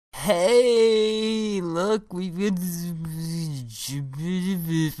Hey, look, we've got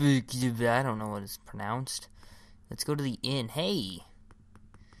I don't know what it's pronounced. Let's go to the inn. Hey.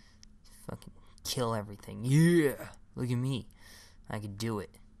 Fucking kill everything. Yeah. Look at me. I can do it.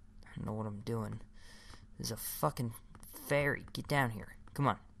 I know what I'm doing. There's a fucking fairy. Get down here. Come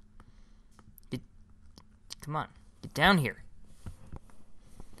on. Come on. Get down here.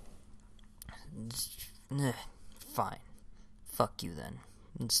 Fine. Fuck you then.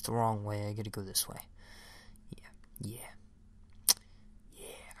 It's the wrong way. I gotta go this way. Yeah.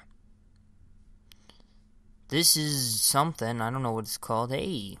 This is something. I don't know what it's called.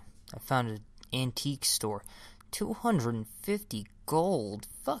 Hey, I found an antique store. 250 gold.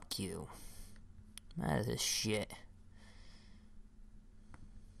 Fuck you. I'm out of this shit.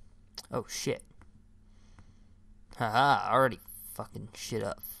 Oh, shit. Haha, already fucking shit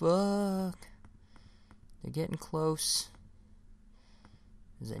up. Fuck. They're getting close.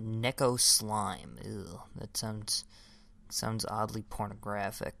 There's a Neko slime. Ew, that sounds oddly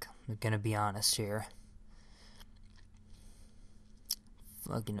pornographic. I'm gonna be honest here.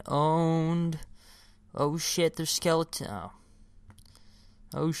 Fucking owned. Oh shit, there's skeletons.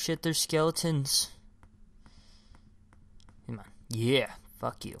 Oh shit, there's skeletons. Come on. Yeah,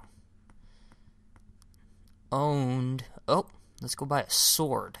 fuck you. Owned. Oh, let's go buy a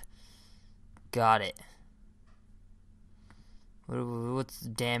sword. Got it. What's the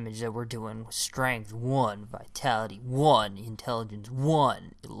damage that we're doing? Strength 1, vitality 1, intelligence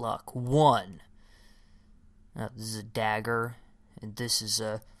 1, luck 1. This is a dagger, and this is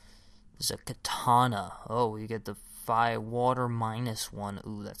a katana. Oh, you get the fire water -1.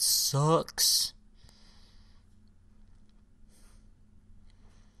 Ooh, that sucks.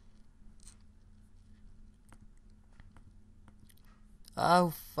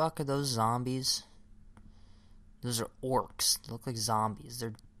 Oh fuck, are those zombies? Those are orcs. They look like zombies.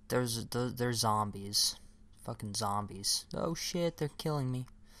 They're zombies. Fucking zombies. Oh shit, they're killing me.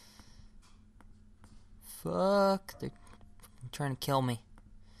 Fuck, they're trying to kill me.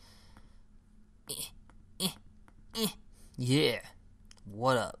 Yeah.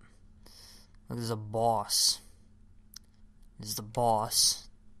 What up? Look, there's a boss. This is the boss.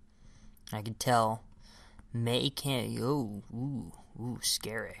 I can tell. May can't. Ooh,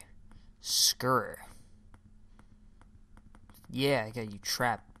 scary. Scurry. Yeah, I got you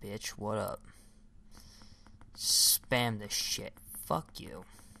trapped, bitch. What up? Spam this shit. Fuck you.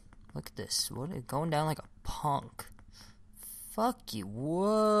 Look at this. What? Going down like a punk. Fuck you.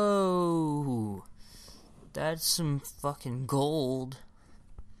 Whoa. That's some fucking gold.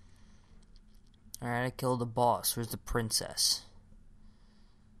 Alright, I killed the boss. Where's the princess?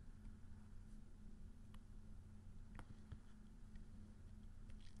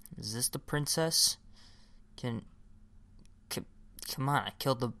 Is this the princess? Come on, I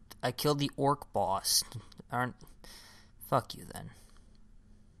killed the orc boss. Fuck you then.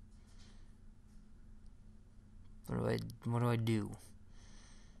 What do I do?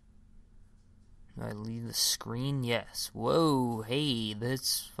 Do I leave the screen? Yes. Whoa, hey,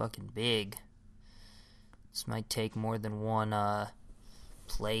 that's fucking big. This might take more than one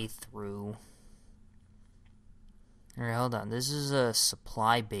playthrough. Alright, hold on. This is a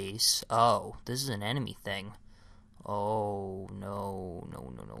supply base. Oh, this is an enemy thing. Oh, no.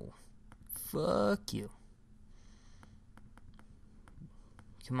 Fuck you.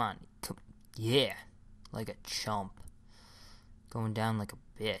 Come on. Yeah. Like a chump. Going down like a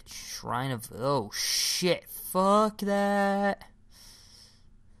bitch. Shrine of... Oh, shit. Fuck that.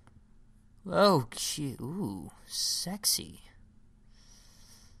 Oh, shit. Ooh, sexy.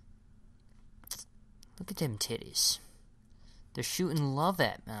 Look at them titties. They're shooting love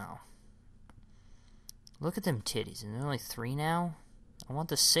at now. Look at them titties. And they're only 3 now? I want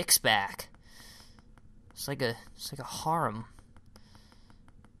the 6 back. It's like a harem.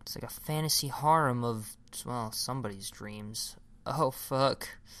 It's like a fantasy harem of, well, somebody's dreams. Oh, fuck.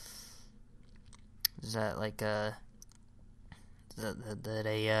 Is that like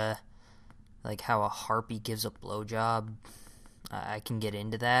like how a harpy gives a blowjob? I can get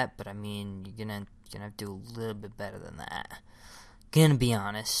into that, but I mean, you're gonna have to do a little bit better than that. Gonna be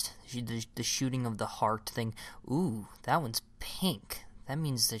honest. The shooting of the heart thing. Ooh, that one's pink. That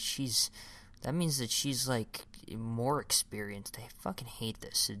means that she's like more experienced. I fucking hate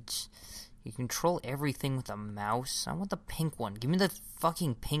this. You control everything with a mouse. I want the pink one. Give me the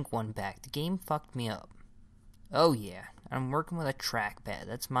fucking pink one back. The game fucked me up. Oh yeah, I'm working with a trackpad.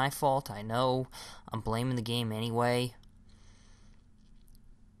 That's my fault. I know. I'm blaming the game anyway.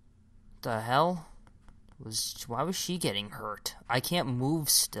 What the hell? Why was she getting hurt? I can't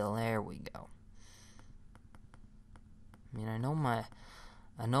move still. There we go. I mean, I know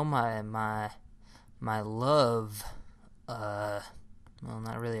I know my love, well,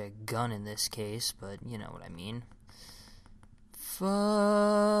 not really a gun in this case, but you know what I mean.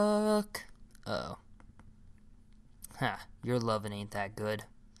 Fuck. Uh-oh. Ha, your lovin' ain't that good.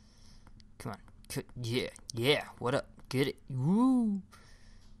 Come on. Yeah, what up? Get it. Woo!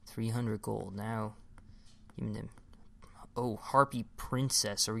 300 gold. Now, give me them. Oh, Harpy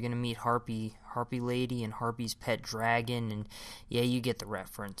Princess. Are we gonna meet Harpy Lady and Harpy's pet dragon? And yeah, you get the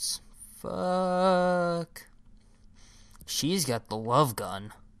reference. Fuck. She's got the love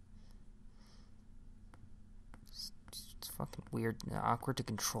gun. It's fucking weird, awkward to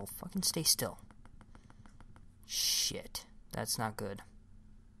control. Fucking stay still. Shit. That's not good.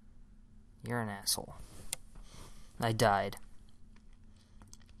 You're an asshole. I died.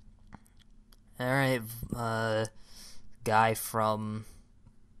 Alright, guy from...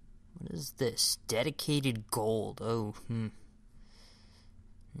 What is this? Dedicated Gold. Oh,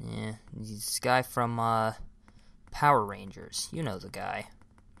 Yeah, this guy from, Power Rangers. You know the guy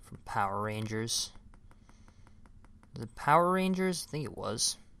from Power Rangers. Was it Power Rangers? I think it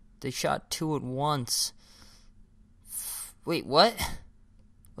was. They shot two at once. Wait, what?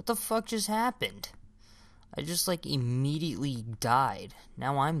 What the fuck just happened? I just, immediately died.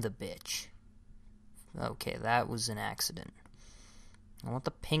 Now I'm the bitch. Okay, that was an accident. I want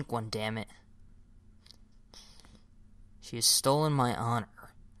the pink one, damn it. She has stolen my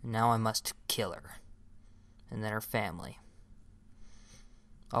honor. And now I must kill her. And then her family.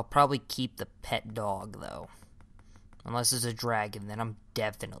 I'll probably keep the pet dog, though. Unless it's a dragon, then I'm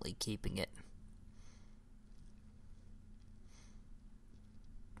definitely keeping it.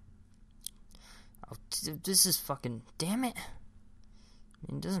 Oh, this is fucking... Damn it. I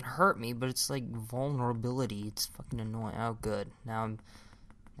mean, it doesn't hurt me, but it's like vulnerability. It's fucking annoying. Oh, good. Now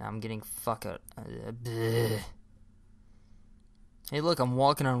I'm getting fuck out. Hey, look, I'm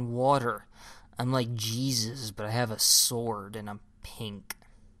walking on water. I'm like Jesus, but I have a sword, and I'm pink.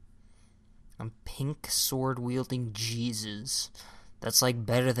 I'm pink sword-wielding Jesus. That's,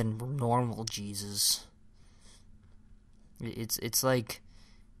 better than normal Jesus. It's like...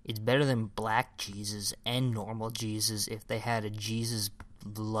 It's better than black Jesus and normal Jesus if they had a Jesus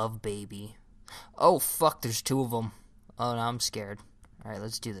love baby. Oh, fuck, there's two of them. Oh, no, I'm scared. Alright,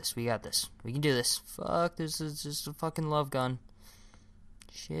 let's do this. We got this. We can do this. Fuck, this is just a fucking love gun.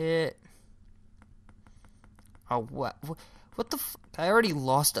 Shit. Oh, what the fuck? I already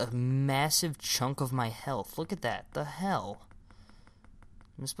lost a massive chunk of my health. Look at that. The hell?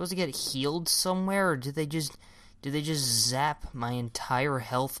 Am I supposed to get healed somewhere, or did they just zap my entire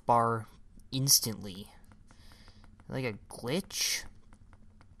health bar instantly? Like a glitch?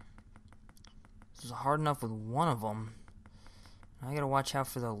 This is hard enough with one of them. I gotta watch out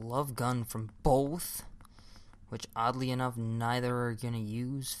for the love gun from both, which oddly enough neither are gonna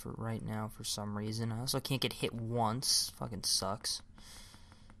use for right now for some reason. I also can't get hit once. Fucking sucks.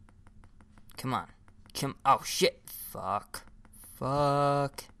 Come on. Oh shit. Fuck.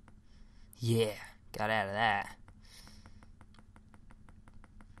 Yeah. Got out of that.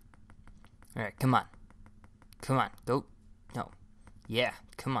 Alright, come on. Go. No. Yeah,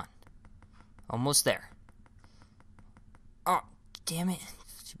 come on. Almost there. Oh, damn it.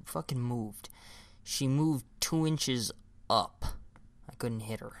 She fucking moved. She moved 2 inches up. I couldn't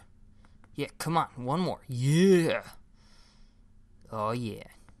hit her. Yeah, come on. One more. Yeah. Oh, yeah.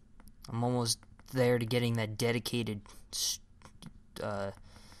 I'm almost there to getting that dedicated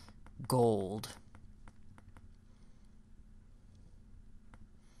gold.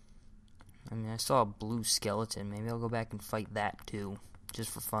 I mean, I saw a blue skeleton. Maybe I'll go back and fight that, too.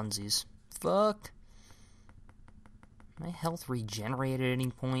 Just for funsies. Fuck. My health regenerate at any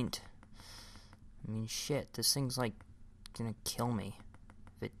point? I mean, shit. This thing's, gonna kill me.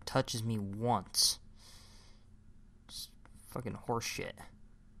 If it touches me once. It's fucking horseshit.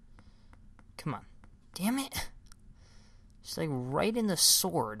 Come on. Damn it. It's, right in the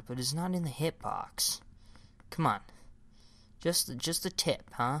sword, but it's not in the hitbox. Come on. Just the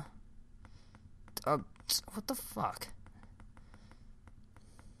tip, huh? What the fuck?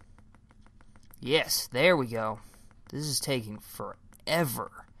 Yes, there we go. This is taking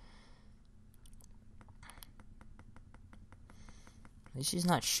forever. At least she's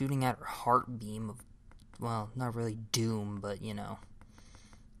not shooting at her heart beam of, well, not really doom, but,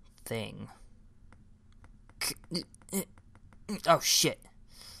 thing. Oh, shit.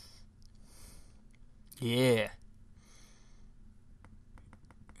 Yeah.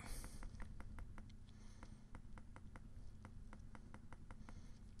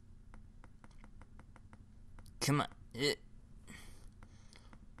 Come on.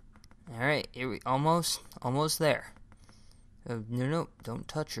 Alright, here we almost there. No, don't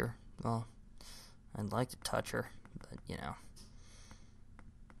touch her. Well, I'd like to touch her, but, you know,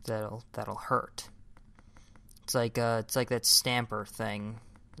 that'll hurt. It's like that Stamper thing.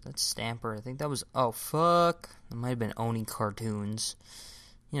 That Stamper, I think that was, oh, fuck. It might have been Oni Cartoons.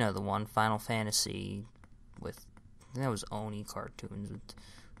 You know, the one, Final Fantasy, with, I think that was Oni Cartoons, with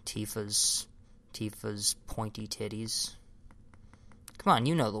Tifa's pointy titties. Come on,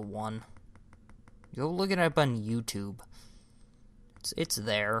 you know the one. Go look it up on YouTube. It's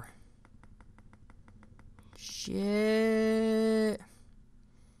there. Shit.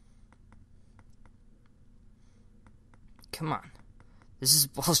 Come on. This is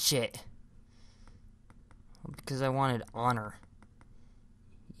bullshit. Because I wanted honor.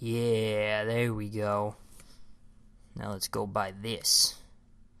 Yeah, there we go. Now let's go buy this.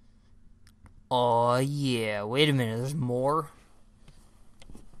 Oh yeah, wait a minute, there's more?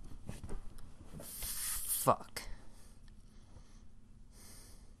 Fuck.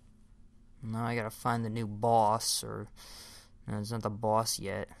 Now I gotta find the new boss, or... No, it's not the boss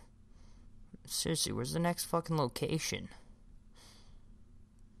yet. Seriously, where's the next fucking location?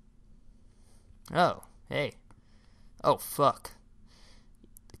 Oh, hey. Oh, fuck.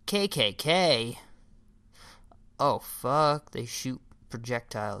 The KKK? Oh, fuck. They shoot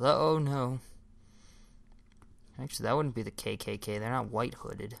projectiles. Oh, no. Actually, that wouldn't be the KKK. They're not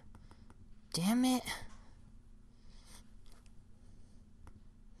white-hooded. Damn it.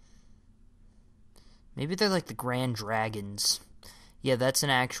 Maybe they're like the Grand Dragons. Yeah, that's an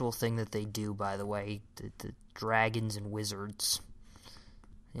actual thing that they do, by the way. The dragons and wizards.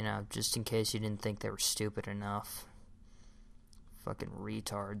 You know, just in case you didn't think they were stupid enough. Fucking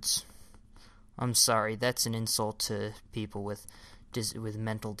retards. I'm sorry, that's an insult to people with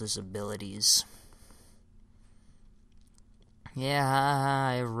mental disabilities. Yeah,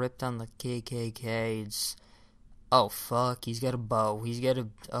 I ripped on the KKK. Oh, fuck, he's got a bow.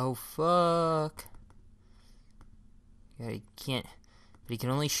 Oh, fuck. Yeah, he can't... But he can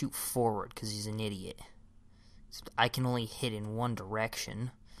only shoot forward, because he's an idiot. I can only hit in one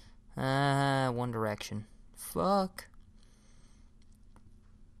direction. One direction. Fuck.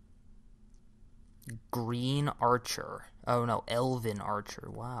 Green Archer. Oh, no, Elven Archer.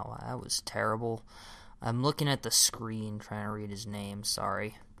 Wow, that was terrible. I'm looking at the screen trying to read his name.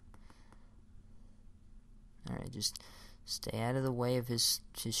 Sorry. Alright, just stay out of the way of his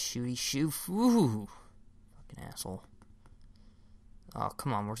shooty shoot. Ooh. Fucking asshole. Oh,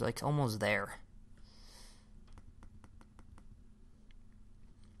 come on. We're like almost there.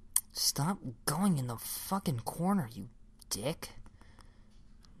 Stop going in the fucking corner, you dick.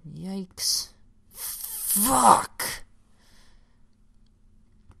 Yikes. Fuck!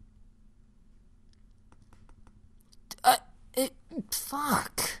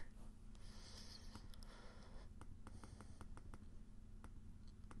 Fuck!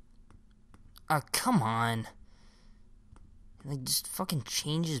 Oh, come on. Like, just fucking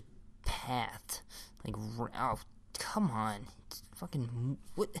change his path. Like, oh, come on. Just fucking,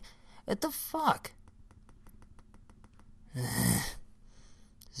 what the fuck? This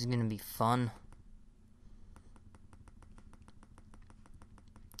is gonna be fun.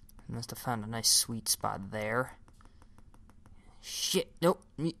 I must have found a nice sweet spot there. Shit, nope.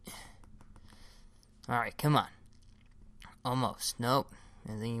 Alright, come on. Almost, nope. I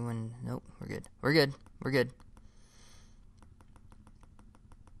think you went, nope, we're good. We're good.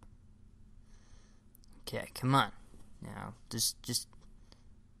 Okay, come on. Now, just,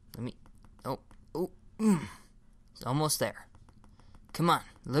 let me, it's almost there. Come on,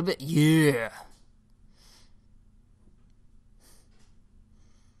 a little bit, yeah.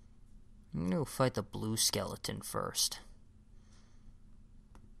 I'm gonna go fight the blue skeleton first.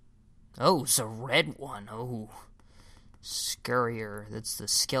 Oh, it's a red one. Oh, scurrier. That's the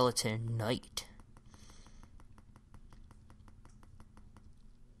skeleton knight.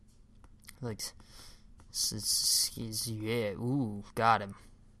 Like, yeah. Ooh, got him.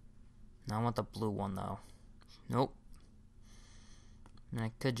 Now I want the blue one though. Nope. And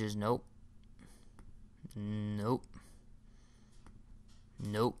I could just nope. Nope.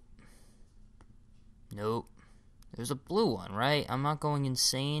 There's a blue one, right? I'm not going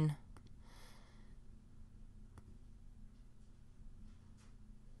insane.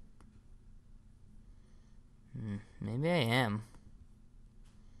 Maybe I am.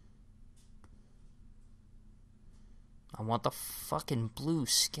 I want the fucking blue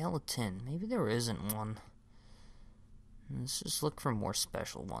skeleton. Maybe there isn't one. Let's just look for more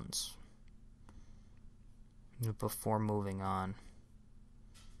special ones before moving on.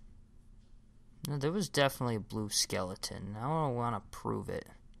 No, there was definitely a blue skeleton. Now I want to prove it.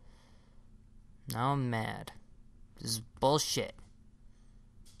 Now I'm mad. This is bullshit.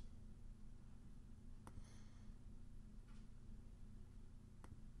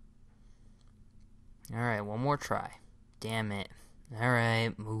 Alright, one more try. Damn it.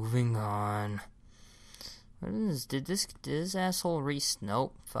 Alright, moving on. What is this? Did this asshole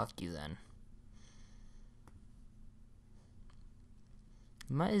Nope, fuck you then.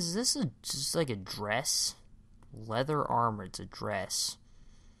 Is this just like a dress? Leather armor, it's a dress.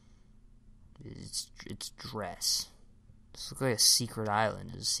 It's dress. This looks like a secret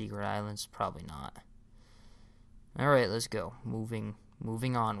island. Is it a secret island? It's probably not. Alright, let's go. Moving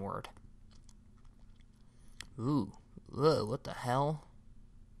onward. Ooh. Whoa, what the hell?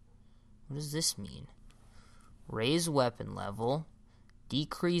 What does this mean? Raise weapon level.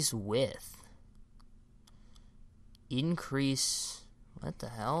 Decrease width. Increase... What the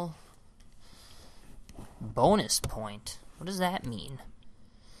hell? Bonus point. What does that mean?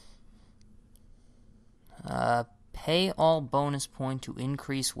 Pay all bonus point to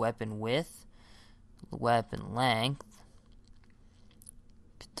increase weapon width. Weapon length.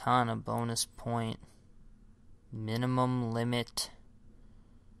 Katana bonus point. Minimum limit.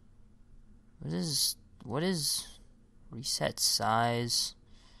 What is reset size?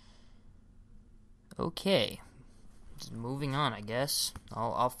 Okay. Just moving on, I guess.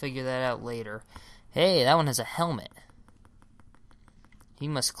 I'll figure that out later. Hey, that one has a helmet. He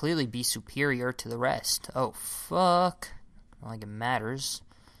must clearly be superior to the rest. Oh, fuck. Not like it matters.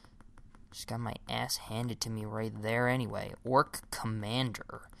 Just got my ass handed to me right there anyway. Orc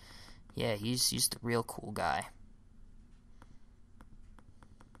Commander. Yeah, he's the real cool guy.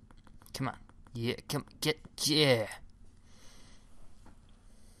 Come on. Yeah, yeah.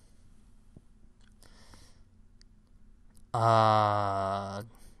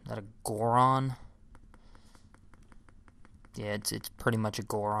 That a Goron? Yeah, it's pretty much a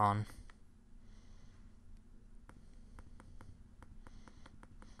Goron.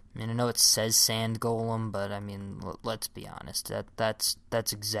 I mean, I know it says Sand Golem, but I mean, let's be honest. That's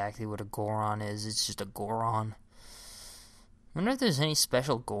exactly what a Goron is. It's just a Goron. I wonder if there's any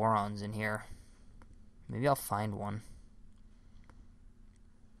special Gorons in here. Maybe I'll find one.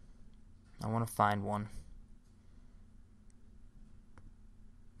 I want to find one.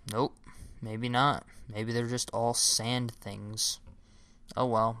 Nope. Maybe not. Maybe they're just all sand things. Oh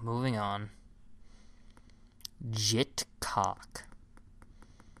well, moving on. Jitcock.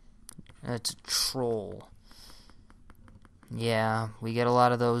 That's a troll. Yeah, we get a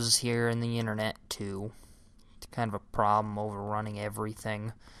lot of those here in the internet too. It's kind of a problem overrunning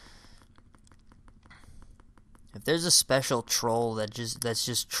everything. If there's a special troll that's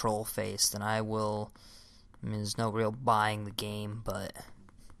just troll face, then I will. I mean, there's no real buying the game, but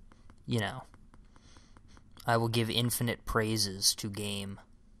you know, I will give infinite praises to game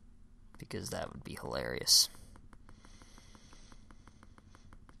because that would be hilarious.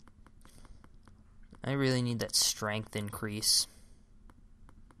 I really need that strength increase.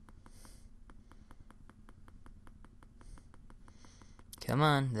 Come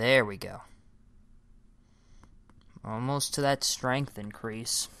on, there we go. Almost to that strength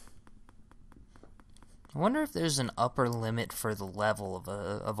increase. I wonder if there's an upper limit for the level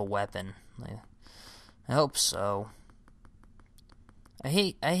of a weapon. I hope so. I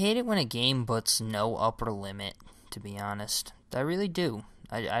hate it when a game puts no upper limit, to be honest. I really do.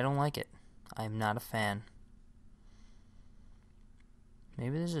 I don't like it. I'm not a fan.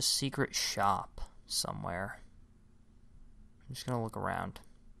 Maybe there's a secret shop somewhere. I'm just gonna look around.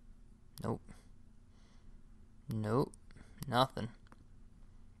 Nope. Nope. Nothing.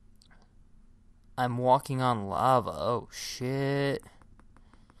 I'm walking on lava. Oh, shit.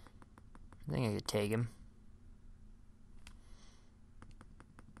 I think I could take him.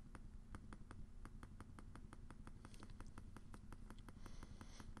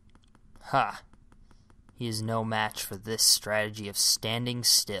 Ha! He is no match for this strategy of standing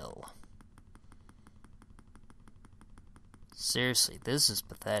still. Seriously, this is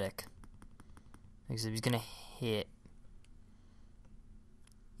pathetic. Except he's gonna hit.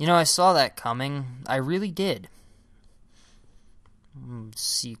 You know, I saw that coming. I really did.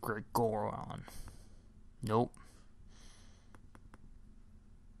 Secret Goron. Nope.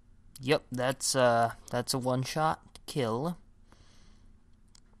 Yep, that's a one-shot kill.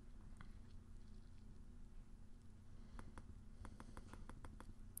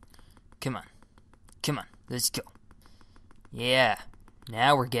 Come on. Come on. Let's go. Yeah.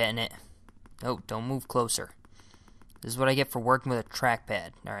 Now we're getting it. Oh, don't move closer. This is what I get for working with a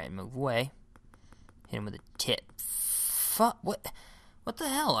trackpad. Alright, move away. Hit him with a tip. Fuck. What the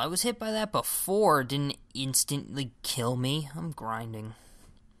hell? I was hit by that before. It didn't instantly kill me. I'm grinding.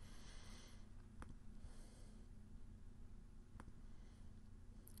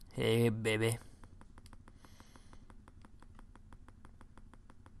 Hey, baby.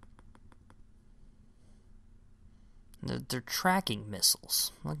 They're tracking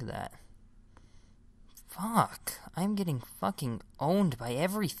missiles. Look at that. Fuck. I'm getting fucking owned by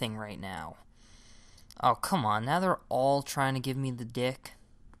everything right now. Oh, come on. Now they're all trying to give me the dick.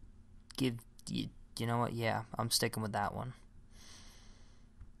 You know what? Yeah, I'm sticking with that one.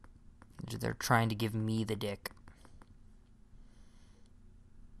 They're trying to give me the dick.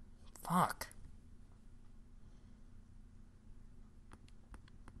 Fuck.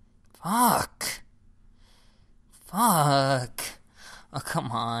 Fuck. Fuck. Oh,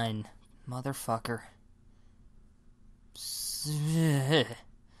 come on. Motherfucker.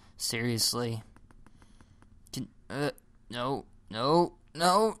 Seriously. No,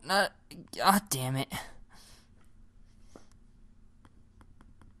 not. God damn it.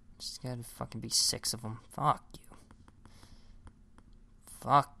 Just gotta fucking be 6 of them. Fuck you.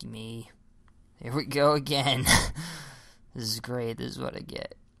 Fuck me. Here we go again. This is great. This is what I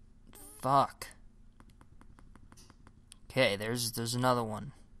get. Fuck. Okay, there's another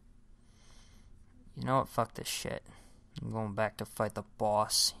one. You know what? Fuck this shit. I'm going back to fight the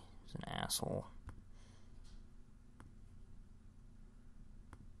boss. He's an asshole.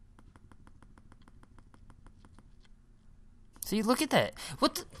 See, look at that.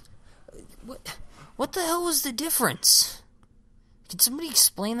 What the hell was the difference? Can somebody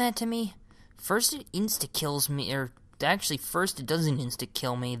explain that to me? First it insta-kills me, or actually first it doesn't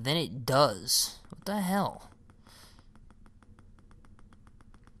insta-kill me, then it does. What the hell?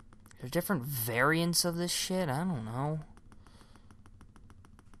 There are different variants of this shit? I don't know.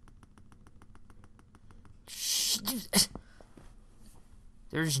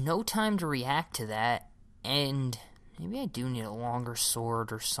 There's no time to react to that, and maybe I do need a longer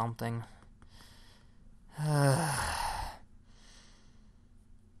sword or something.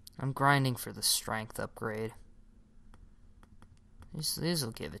 I'm grinding for the strength upgrade. These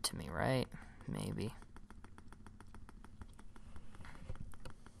will give it to me, right? Maybe.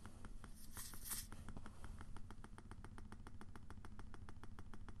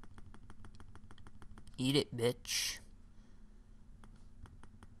 Eat it, bitch.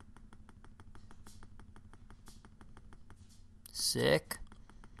 Sick.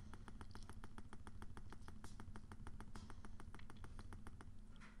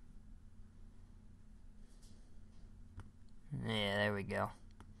 Yeah, there we go.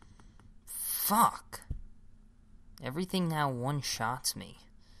 Fuck. Everything now one-shots me.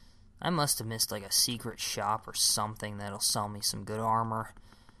 I must have missed like a secret shop or something that'll sell me some good armor.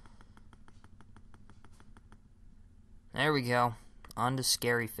 There we go. On to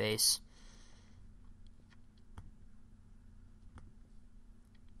Scary Face.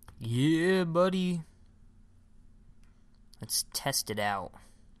 Yeah, buddy. Let's test it out.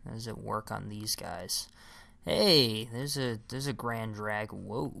 How does it work on these guys? Hey, there's a Grand Drag.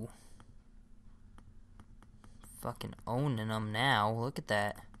 Whoa. Fucking owning them now. Look at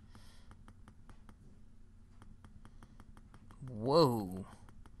that. Whoa.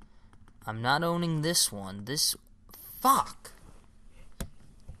 I'm not owning this one. Fuck.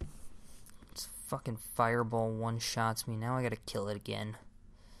 This fucking fireball one-shots me. Now I gotta kill it again.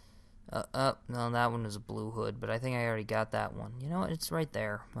 No, that one was a blue hood, but I think I already got that one. You know what? It's right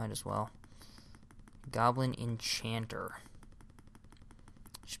there. Might as well. Goblin Enchanter.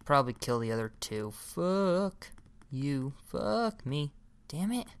 Should probably kill the other 2. Fuck you. Fuck me.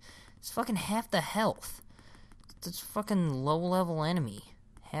 Damn it. It's fucking half the health. It's fucking low-level enemy.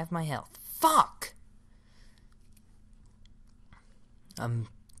 Half my health. Fuck!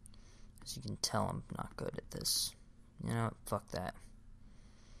 As you can tell, I'm not good at this. You know what? Fuck that.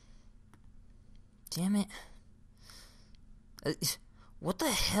 Damn it. What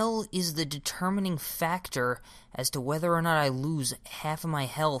the hell is the determining factor as to whether or not I lose half of my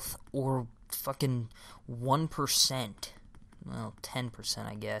health or fucking 1%? Well, 10%,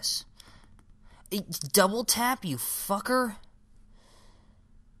 I guess. Double tap, you fucker!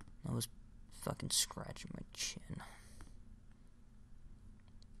 I was fucking scratching my chin.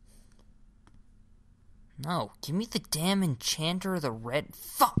 No, give me the damn enchanter, the red...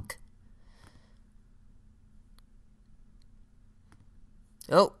 Fuck!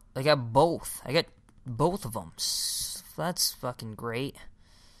 Oh, I got both. I got both of them. That's fucking great.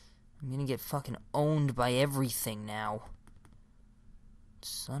 I'm gonna get fucking owned by everything now.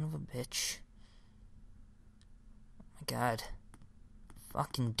 Son of a bitch. Oh my god.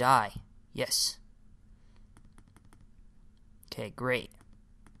 Fucking die. Yes. Okay, great.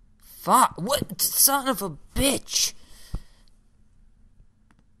 Fuck! What? Son of a bitch!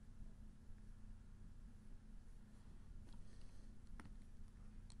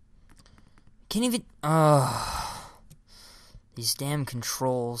 Can't even... these damn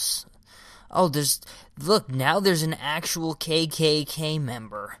controls. Oh, there's... Look, now there's an actual KKK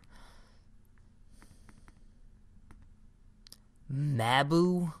member.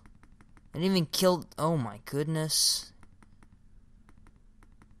 Mabu? I didn't even kill... Oh my goodness.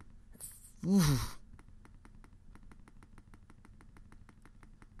 Ooh.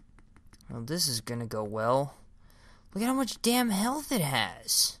 Well, this is gonna go well. Look at how much damn health it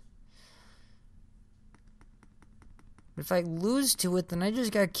has. But if I lose to it, then I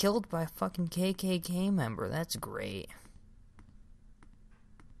just got killed by a fucking KKK member. That's great.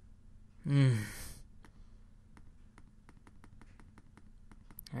 Alright,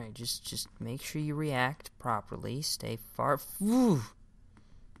 just make sure you react properly. Stay far... Whew.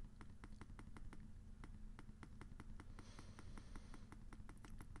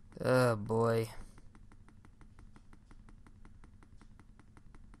 Oh, boy.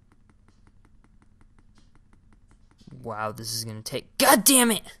 Wow, this is gonna take... God damn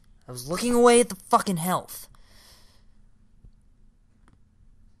it! I was looking away at the fucking health.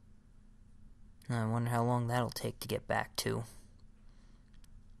 I wonder how long that'll take to get back to.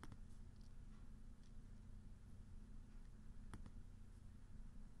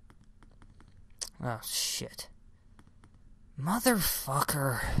 Oh, shit.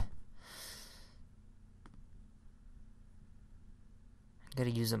 Motherfucker. I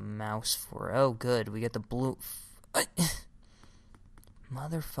gotta use a mouse for... Oh, good. We got the blue...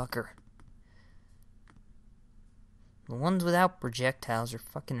 Motherfucker. The ones without projectiles are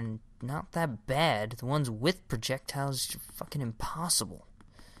fucking not that bad. The ones with projectiles are fucking impossible.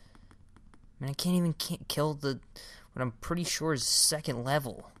 I mean, I can't even kill the... what I'm pretty sure is second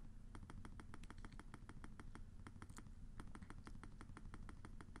level.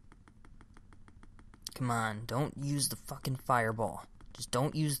 Come on, don't use the fucking fireball. Just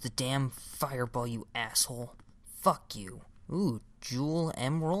don't use the damn fireball, you asshole. Fuck you. Ooh, Jewel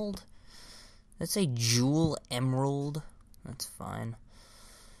Emerald? Let's say Jewel Emerald. That's fine.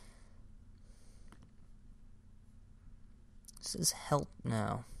 This is help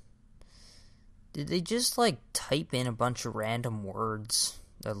now. Did they just, like, type in a bunch of random words?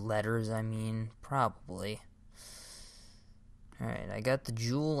 Or letters, I mean. Probably. Alright, I got the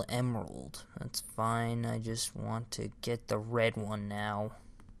Jewel Emerald. That's fine. I just want to get the red one now.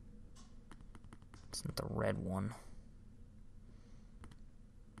 It's not the red one.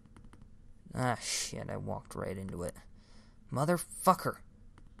 Ah, shit. I walked right into it. Motherfucker.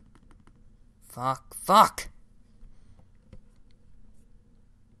 Fuck.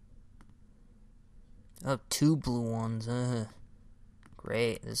 Oh, 2 blue ones.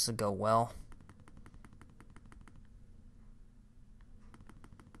 Great. This will go well.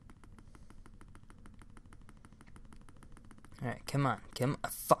 Alright, come on.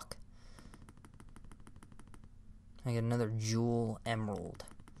 Fuck. I got another Jewel Emerald.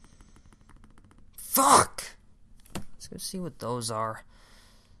 Fuck! Let's go see what those are.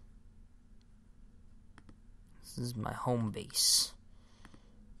 This is my home base.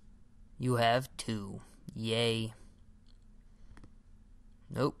 You have 2. Yay.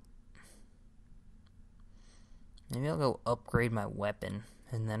 Nope. Maybe I'll go upgrade my weapon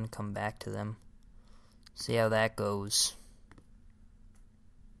and then come back to them. See how that goes.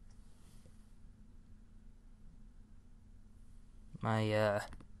 My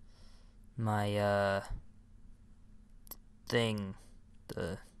thing,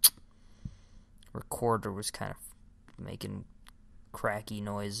 the recorder was kind of making cracky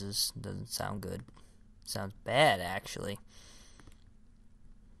noises. Doesn't sound good. Sounds bad, actually.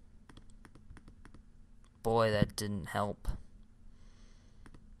 Boy, that didn't help.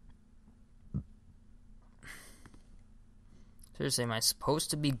 Seriously, am I supposed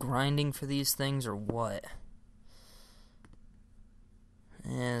to be grinding for these things or what?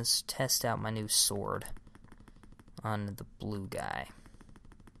 Let's test out my new sword on the blue guy.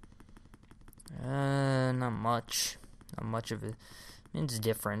 Not much. Not much of it. It's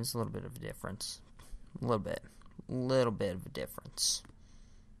different. It's a little bit of a difference. A little bit. Little bit of a difference.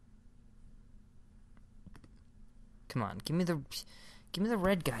 Come on, give me the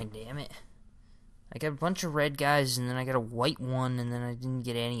red guy, damn it. I got a bunch of red guys, and then I got a white one, and then I didn't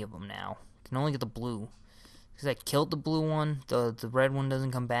get any of them now. I can only get the blue. Because I killed the blue one, the red one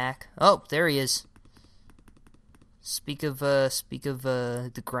doesn't come back. Oh, there he is. Speak of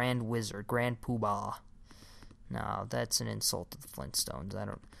the Grand Wizard, Grand Poobah. No, that's an insult to the Flintstones.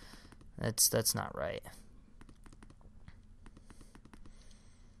 That's not right.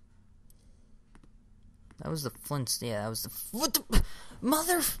 That was the Flintstones. Yeah, that was the... What the...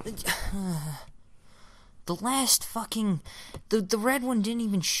 Mother... The The last fucking... The red one didn't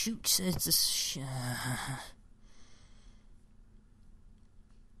even shoot. It's a...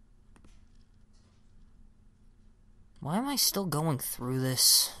 Why am I still going through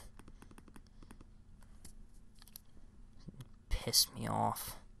this? Piss me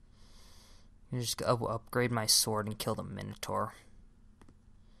off. I'm just gonna upgrade my sword and kill the Minotaur.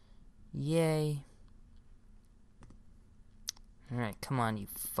 Yay. Alright, come on, you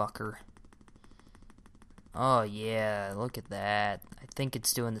fucker. Oh, yeah, look at that. I think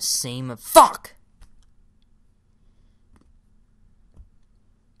it's doing the same... Fuck!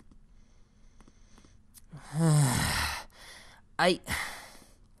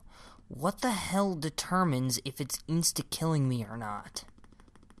 What the hell determines if it's insta-killing me or not?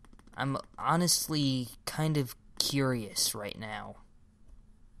 I'm honestly kind of curious right now.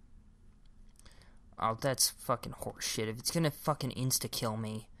 Oh, that's fucking horseshit. If it's gonna fucking insta-kill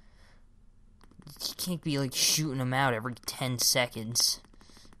me, you can't be, like, shooting them out every 10 seconds.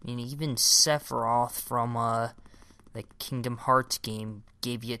 I mean, even Sephiroth from, the Kingdom Hearts game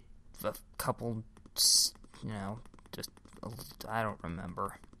gave you a couple, you know, just, I don't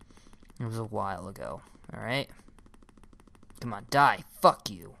remember. It was a while ago, alright? Come on, die. Fuck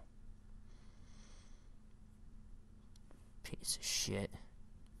you. Piece of shit.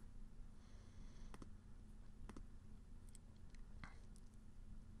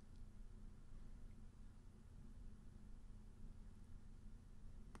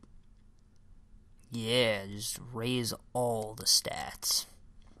 Yeah, just raise all the stats.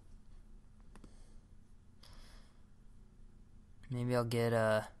 Maybe I'll get,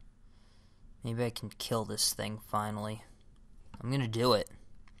 maybe I can kill this thing finally. I'm gonna do it.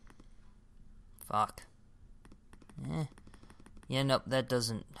 Fuck. Yeah, nope, that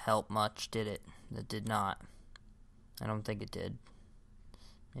doesn't help much, did it? That did not. I don't think it did.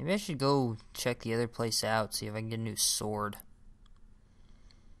 Maybe I should go check the other place out, see if I can get a new sword.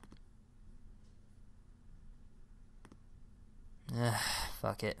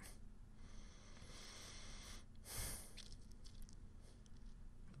 Fuck it.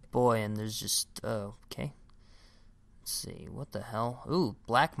 Boy, and there's just, okay. Let's see, what the hell? Ooh,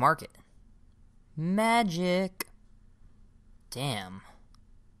 black market. Magic. Damn.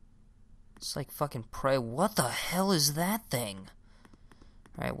 It's like fucking prey. What the hell is that thing?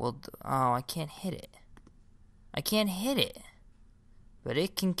 Alright, well, oh, I can't hit it. I can't hit it. But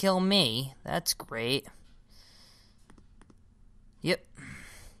it can kill me. That's great. Yep.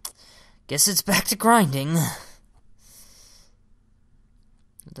 Guess it's back to grinding. What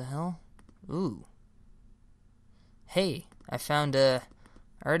the hell? Ooh. Hey, I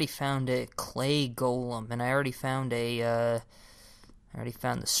already found a clay golem, and I already found the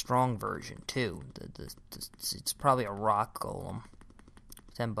strong version, too. It's probably a rock golem.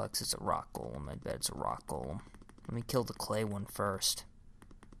 $10 it's a rock golem. I bet it's a rock golem. Let me kill the clay one first.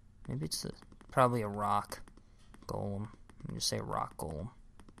 Maybe it's probably a rock golem. Let me just say rock golem.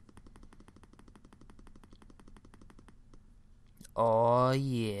 Oh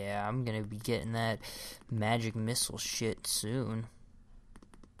yeah, I'm gonna be getting that magic missile shit soon.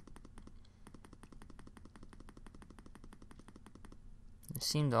 They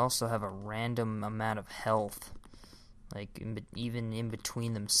seem to also have a random amount of health, like even in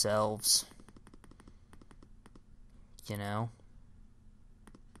between themselves. You know?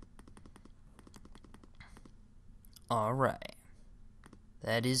 Alright.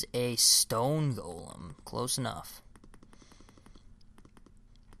 That is a stone golem. Close enough.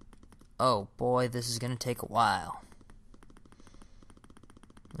 Oh boy, this is gonna take a while.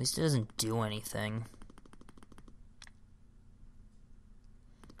 At least it doesn't do anything.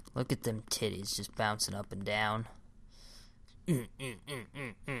 Look at them titties just bouncing up and down. Look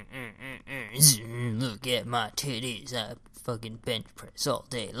at my titties. I fucking bench press all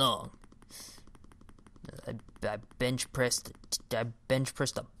day long. I bench pressed a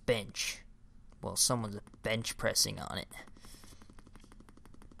bench. Well, someone's bench pressing on it.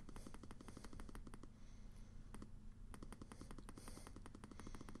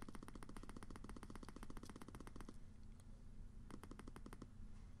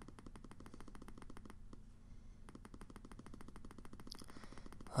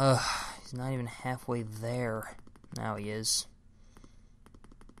 He's not even halfway there. Now he is.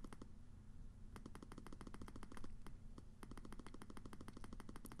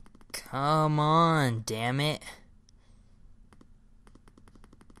 Come on, damn it.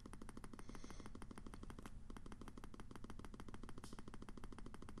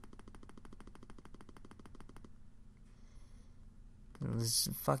 This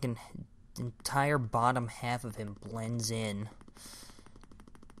fucking entire bottom half of him blends in.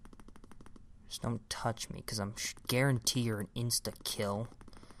 There's Just don't touch me, because I'm guarantee you're an insta-kill.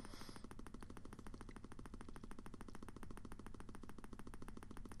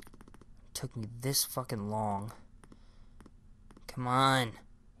 Took me this fucking long. Come on.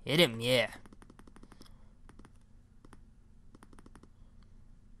 Hit him, yeah.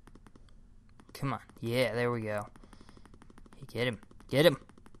 Come on. Yeah, there we go. Get him. Get him.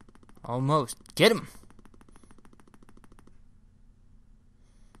 Almost. Get him.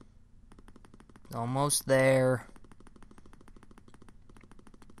 Almost there.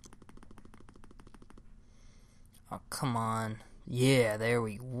 Oh, come on. Yeah, there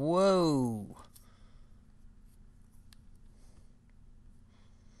we go. Whoa.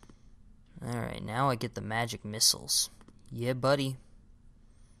 Alright, now I get the magic missiles. Yeah, buddy.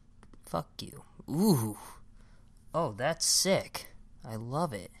 Fuck you. Ooh. Oh, that's sick. I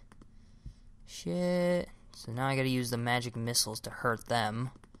love it. Shit. So now I gotta use the magic missiles to hurt them.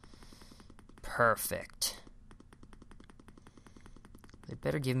 Perfect. They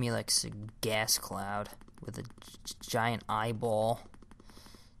better give me like some gas cloud with a giant eyeball.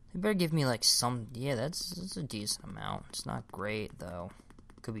 They better give me like some... Yeah, that's a decent amount. It's not great, though.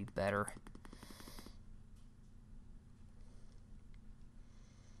 Could be better.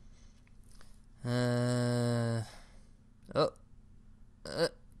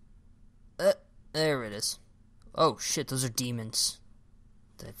 There it is. Oh, shit, those are demons.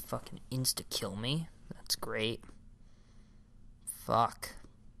 That fucking insta-kill me. That's great. Fuck.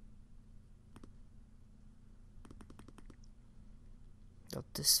 Oh,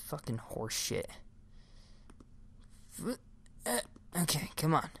 this fucking horse shit. Okay,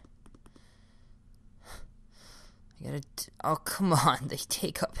 come on. I gotta... Oh, come on. They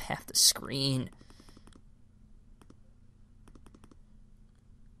take up half the screen.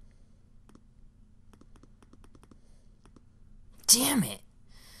 Damn it.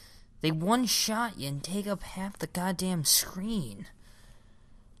 They one-shot you and take up half the goddamn screen.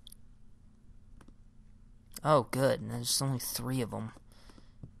 Oh, good. And there's only 3 of them.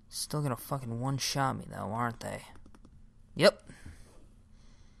 Still gonna fucking one-shot me, though, aren't they? Yep.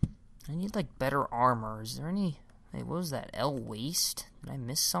 I need, like, better armor. Is there any... Wait, what was that? L waist? Did I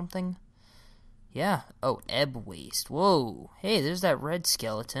miss something? Yeah. Oh, ebb waist. Whoa. Hey, there's that red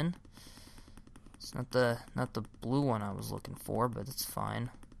skeleton. It's not the blue one I was looking for, but it's fine.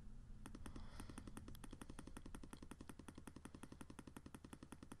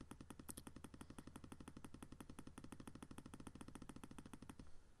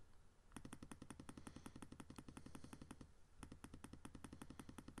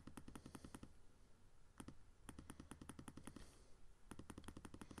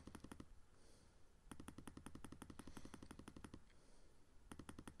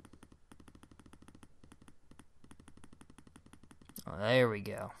 Oh, there we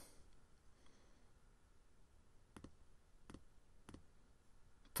go.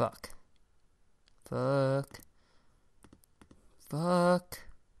 Fuck. Fuck. Fuck.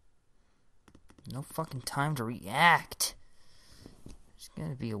 No fucking time to react. There's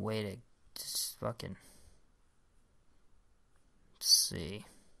gotta be a way to just fucking... Let's see.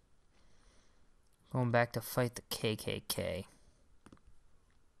 Going back to fight the KKK.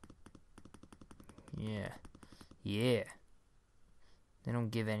 Yeah. Yeah. They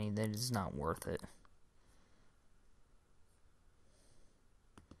don't give any, that is not worth it.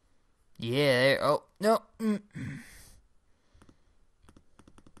 Yeah, oh, no.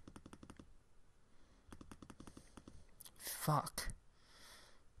 Fuck.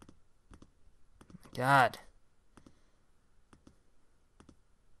 God.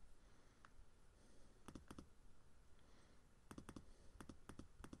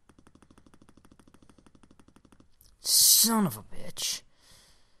 Son of a bitch.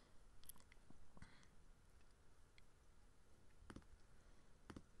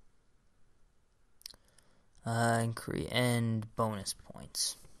 And bonus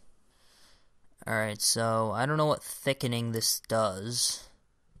points. Alright, so I don't know what thickening this does,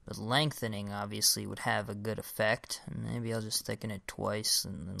 but lengthening obviously would have a good effect. And maybe I'll just thicken it twice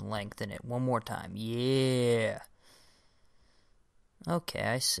and then lengthen it one more time. Yeah. Okay,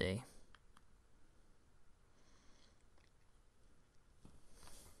 I see.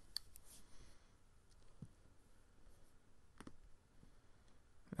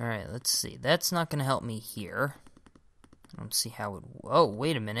 Alright, let's see. That's not going to help me here. I don't see how it... Oh,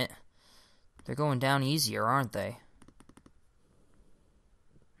 wait a minute. They're going down easier, aren't they?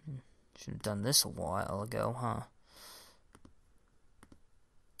 Should have done this a while ago, huh?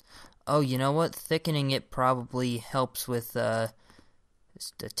 Oh, you know what? Thickening it probably helps with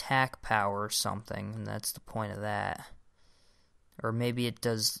attack power or something, and that's the point of that. Or maybe it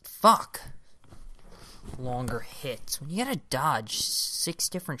does... Fuck! longer hits. When you gotta dodge 6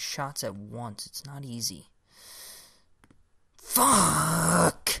 different shots at once, it's not easy.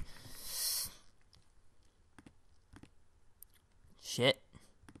 Fuck! Shit.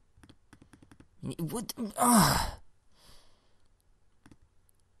 What? Ugh.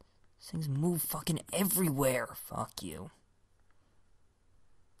 These things move fucking everywhere. Fuck you.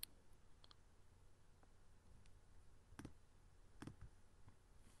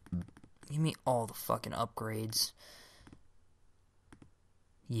 Give me all the fucking upgrades.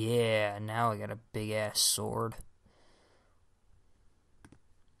 Yeah, now I got a big-ass sword.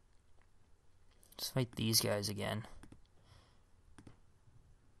 Let's fight these guys again.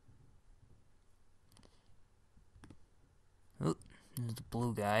 Oop, there's the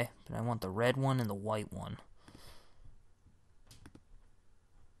blue guy, but I want the red one and the white one.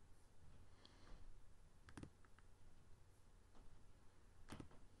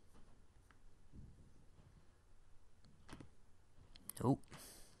 Nope.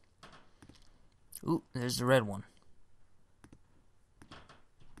 Ooh, there's the red one.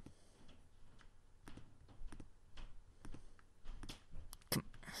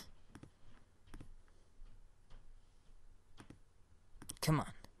 Come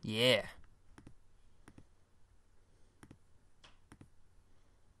on. Yeah.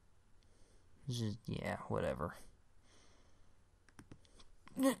 Just, yeah, whatever.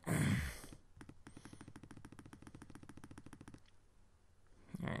 Alright,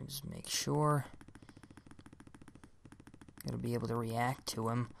 just make sure. Gotta be able to react to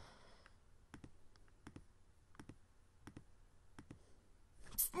him.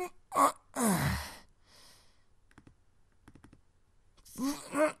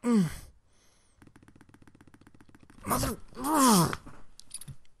 Mother.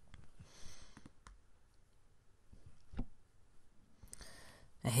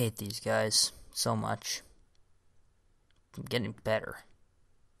 I hate these guys so much. I'm getting better.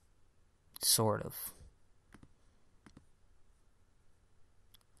 Sort of.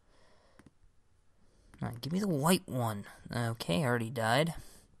 Alright, give me the white one. Okay, I already died.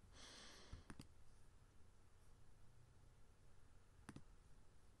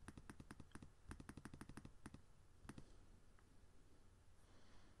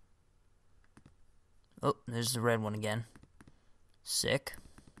 Oh, there's the red one again. Sick.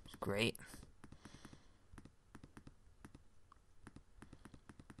 Great.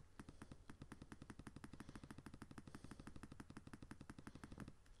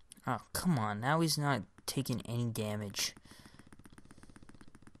 Oh, come on. Now he's not taking any damage.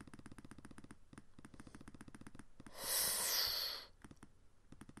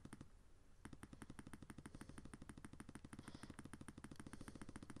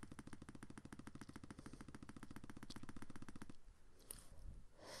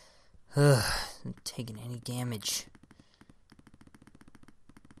 Ugh, not taking any damage.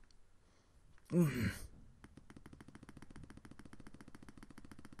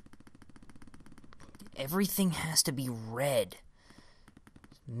 Everything has to be red.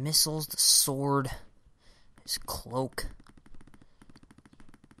 Missiles, the sword, his cloak.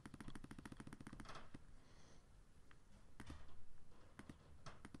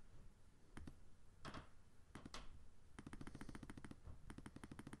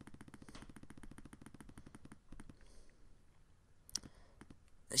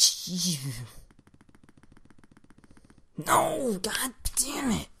 No, god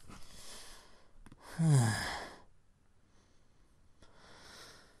damn it.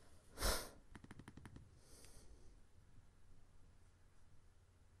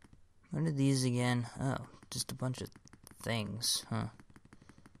 What are these again? Oh, just a bunch of things, huh?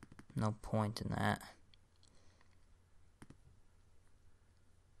 No point in that.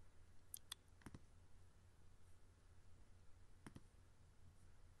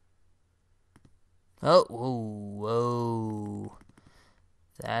 Oh, whoa, whoa.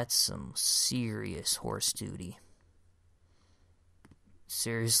 That's some serious horse duty.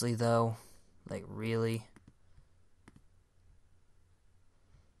 Seriously, though? Like, really?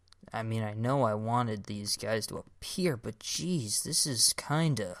 I mean, I know I wanted these guys to appear, but geez, this is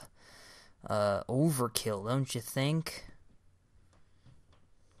kinda, overkill, don't you think?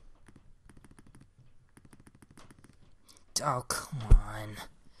 Oh, come on.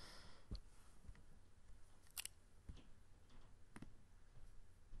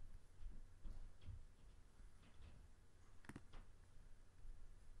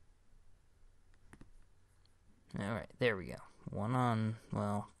 Alright, there we go. 1 on,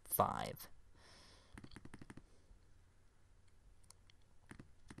 well, 5.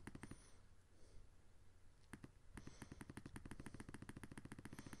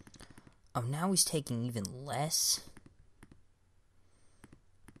 Oh, now he's taking even less?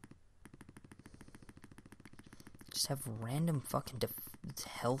 Just have random fucking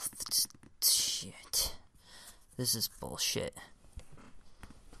health shit. This is bullshit.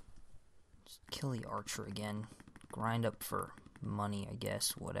 Just kill the archer again. Grind up for money, I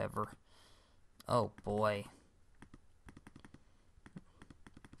guess. Whatever. Oh, boy.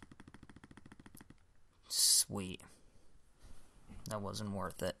 Sweet. That wasn't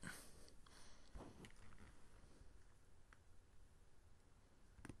worth it.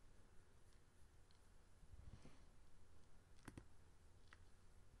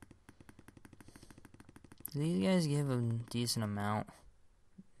 Do these guys give a decent amount?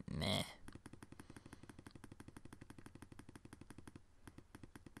 Meh.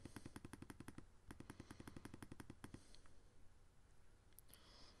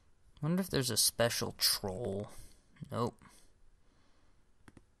 Wonder if there's a special troll. Nope.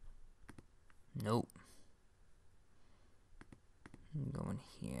 Nope. I'm going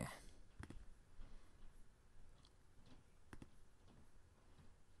here.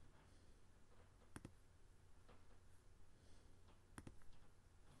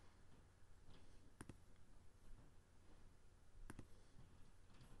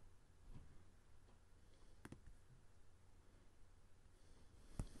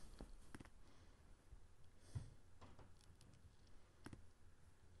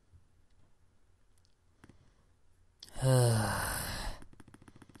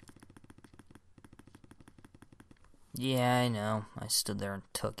 Yeah, I know. I stood there and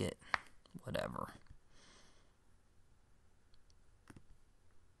took it. Whatever.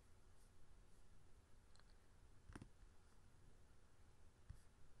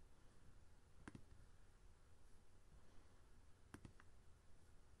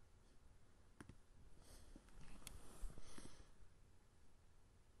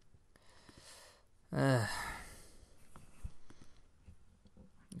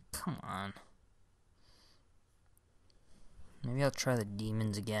 Come on. Maybe I'll try the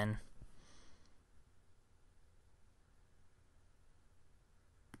demons again.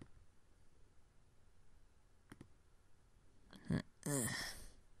 I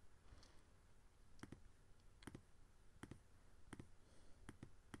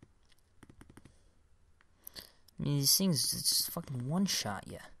mean, these things just fucking one-shot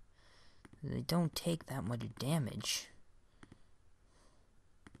you. They don't take that much damage.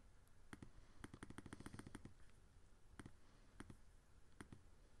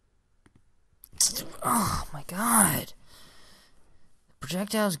 Oh my god! The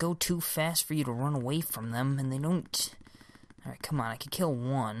projectiles go too fast for you to run away from them, and they don't... Alright, come on, I could kill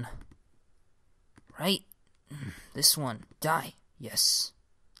one. Right? This one. Die. Yes.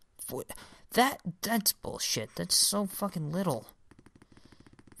 That's bullshit. That's so fucking little.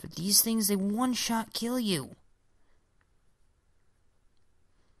 For these things, they one-shot kill you.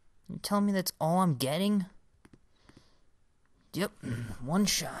 You telling me that's all I'm getting? Yep, one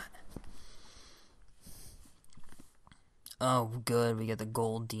shot. Oh, good, we got the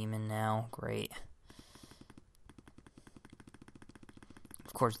gold demon now. Great.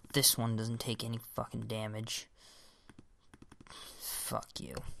 Of course, this one doesn't take any fucking damage. Fuck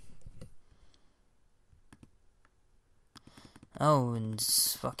you. Oh, and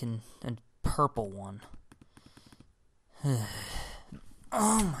it's fucking a purple one.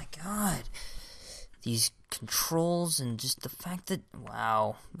 Oh my god. These controls and just the fact that...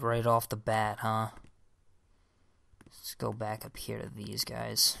 Wow, right off the bat, huh? Let's go back up here to these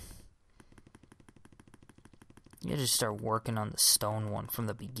guys. You gotta just start working on the stone one from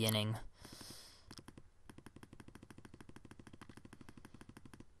the beginning.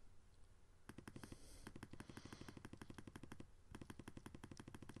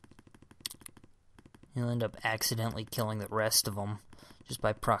 You'll end up accidentally killing the rest of them just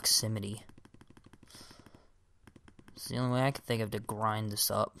by proximity. It's the only way I can think of to grind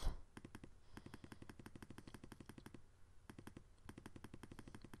this up.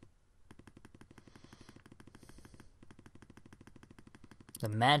 The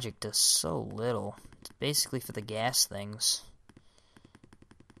magic does so little. It's basically for the gas things.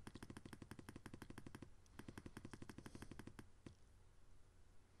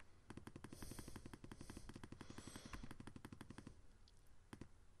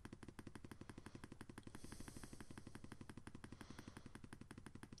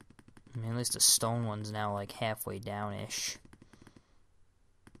 I mean, at least the stone one's now like halfway down-ish.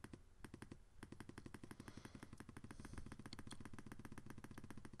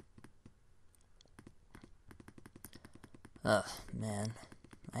 Ugh, man.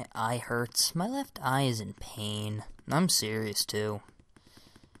 My eye hurts. My left eye is in pain. I'm serious, too.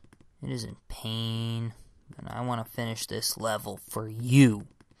 It is in pain. And I want to finish this level for you.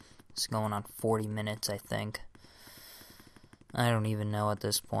 It's going on 40 minutes, I think. I don't even know at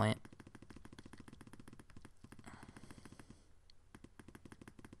this point.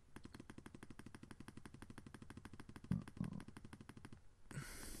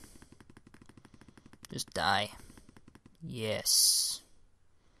 Just die. Yes.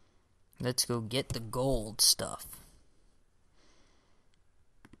 Let's go get the gold stuff.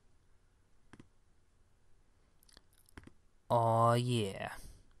 Oh yeah.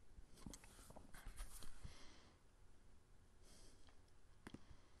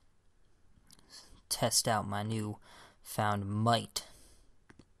 Test out my new found might.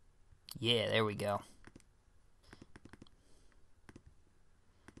 Yeah, there we go.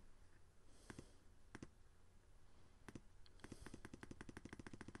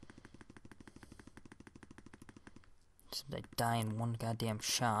 So I die in one goddamn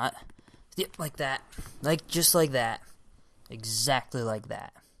shot. Yep, like that. Just like that. Exactly like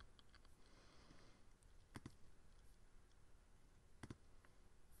that.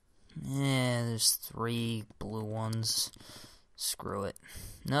 Yeah, there's 3 blue ones. Screw it.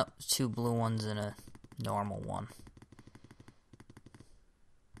 Nope, 2 blue ones and a normal one.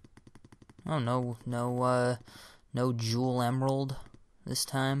 Oh, no jewel emerald this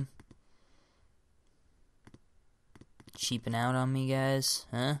time. Cheaping out on me, guys?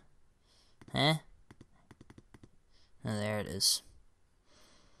 Huh? Oh, there it is.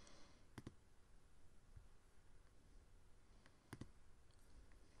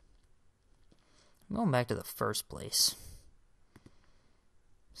 I'm going back to the first place.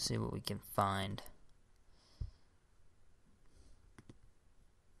 See what we can find.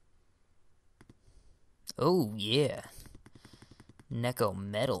 Oh, yeah. Neko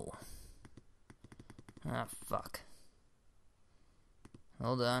metal. Ah, fuck.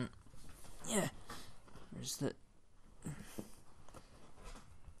 Hold on. Yeah. Where's the...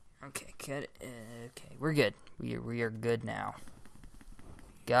 Okay, cut it. Okay, we're good. We are good now.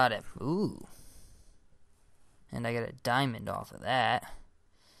 Got it. Ooh. And I got a diamond off of that.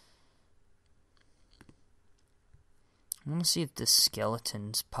 I want to see if the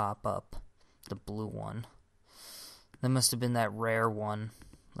skeletons pop up. The blue one. That must have been that rare one.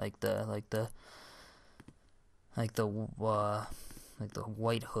 Like the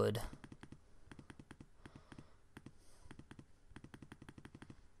white hood.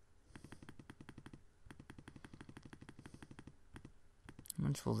 How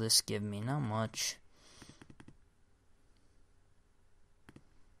much will this give me? Not much.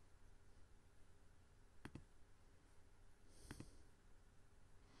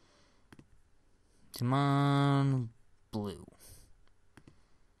 Come on, blue.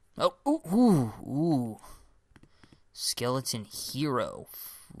 Oh, ooh. Skeleton hero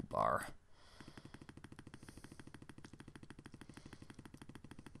bar.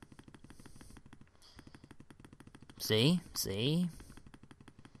 See?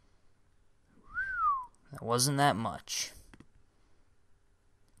 That wasn't that much.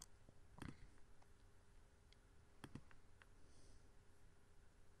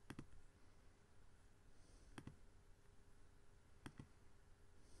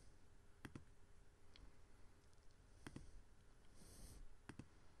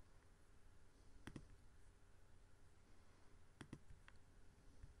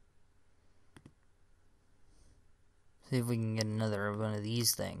 See if we can get another one of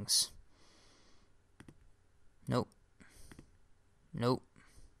these things. Nope. Nope.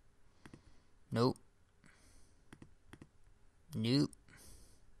 Nope. Nope.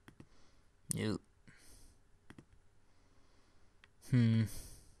 Nope.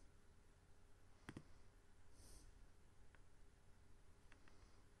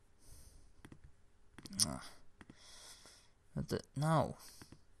 No.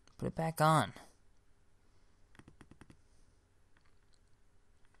 Put it back on.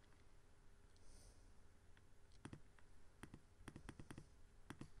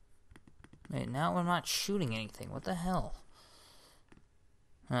 Wait, now I'm not shooting anything. What the hell?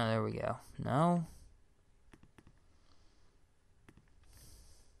 Oh, there we go. No.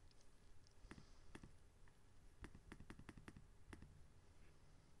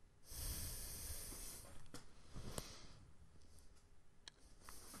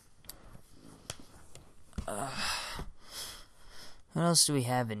 What else do we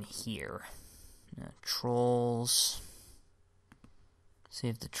have in here? Trolls. See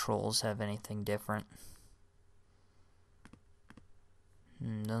if the trolls have anything different.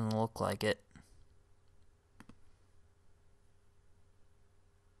 Doesn't look like it.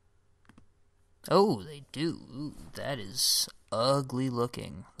 Oh, they do. Ooh, that is ugly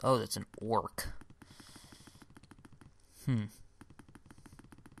looking. Oh, that's an orc. And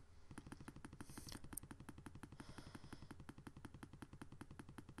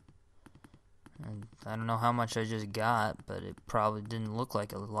I don't know how much I just got, but it probably didn't look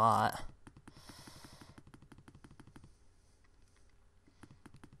like a lot.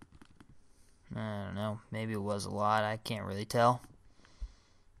 I don't know. Maybe it was a lot. I can't really tell.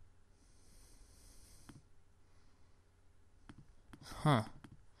 Huh.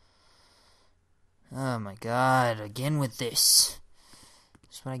 Oh my god, again with this.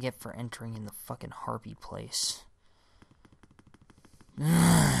 That's what I get for entering in the fucking harpy place.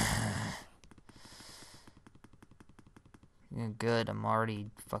 Yeah, good, I'm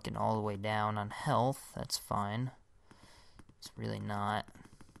already fucking all the way down on health. That's fine. It's really not.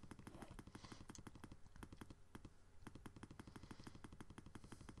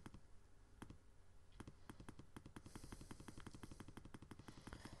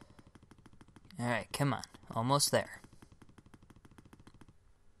 Alright, come on. Almost there.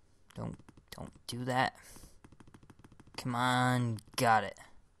 Don't do that. Come on, got it.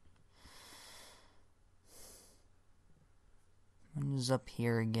 What is up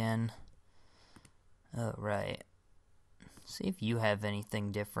here again? Oh, right. See if you have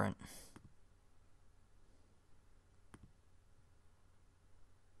anything different.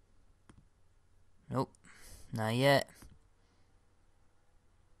 Nope, not yet.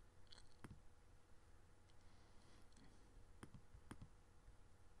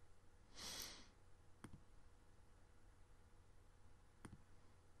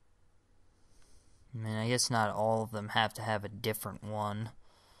 I mean, I guess not all of them have to have a different one.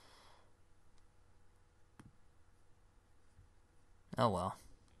 Oh well.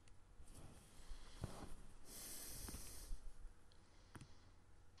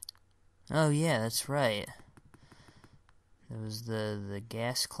 Oh yeah, that's right. There was the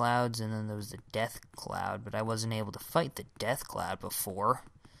gas clouds, and then there was the death cloud, but I wasn't able to fight the death cloud before,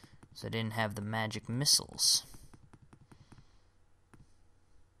 so I didn't have the magic missiles.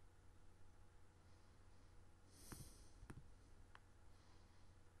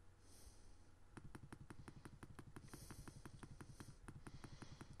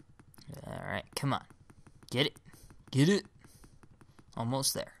 Alright, come on. Get it. Get it.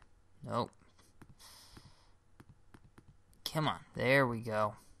 Almost there. Nope. Come on. There we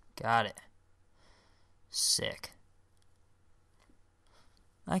go. Got it. Sick.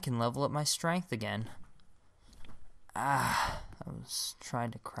 I can level up my strength again. I was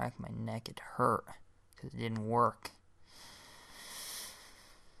trying to crack my neck. It hurt because it didn't work.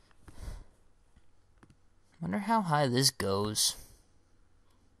 Wonder how high this goes.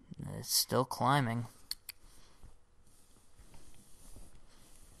 It's still climbing.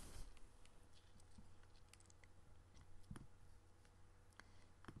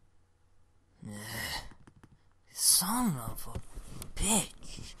 Son of a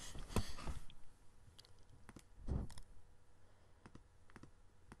bitch.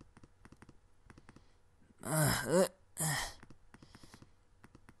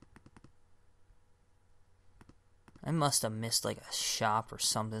 I must have missed like a shop or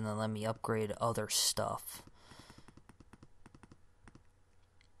something that let me upgrade other stuff.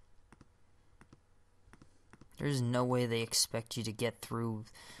 There's no way they expect you to get through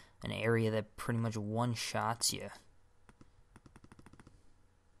an area that pretty much one-shots you.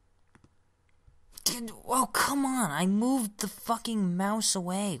 Dude, oh, come on. I moved the fucking mouse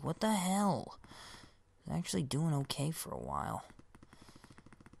away. What the hell? I was actually doing okay for a while.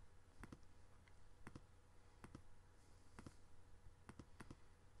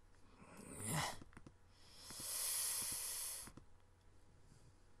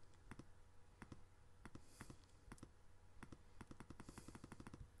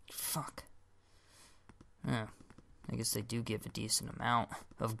 Fuck. Oh, I guess they do give a decent amount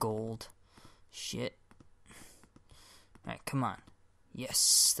of gold. Shit. Alright, come on.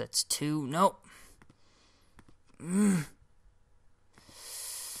 Yes, that's 2. Nope.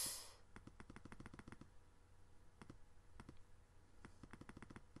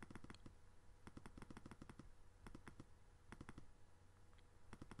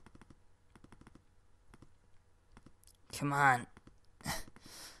 Come on.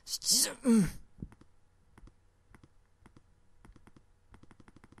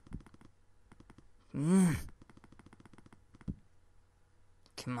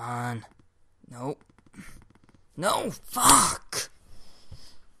 Come on. Nope. No, fuck!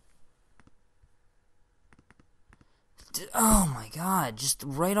 Oh my god, just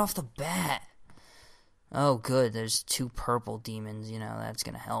right off the bat. Oh good, there's 2 purple demons, you know, that's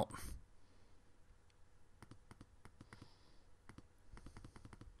gonna help.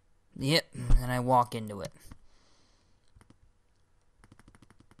 Yep, and I walk into it.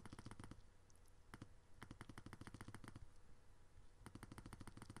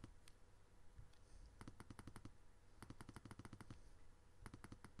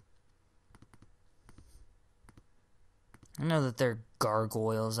 I know that they're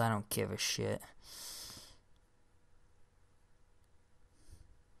gargoyles. I don't give a shit.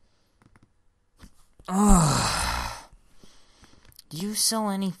 Ugh. Do you sell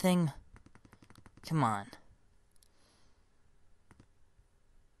anything? Come on.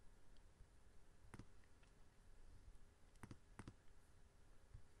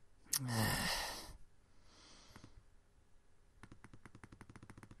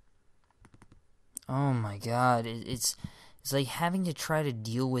 Oh my god, it's like having to try to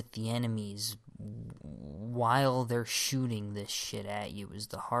deal with the enemies while they're shooting this shit at you is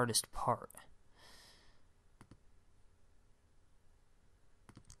the hardest part.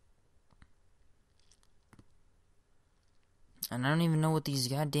 And I don't even know what these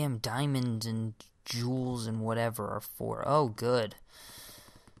goddamn diamonds and jewels and whatever are for. Oh, good.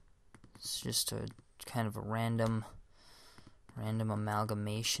 It's just a kind of a random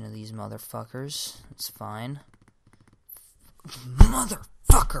amalgamation of these motherfuckers. It's fine.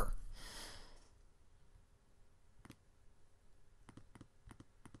 Motherfucker!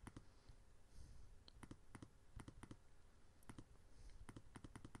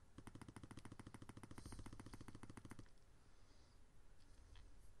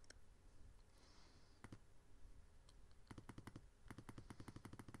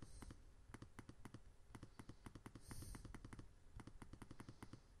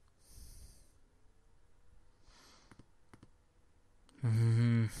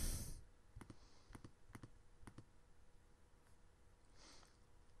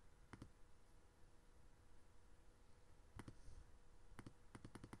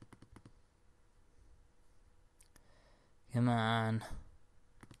 Come on.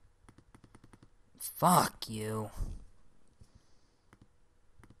 Fuck you.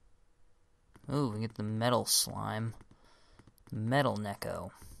 Ooh, we get the metal slime. Metal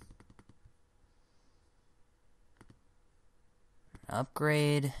Neko.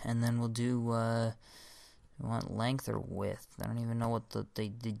 Upgrade, and then we'll do, we want length or width. I don't even know what they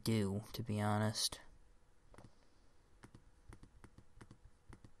do, to be honest.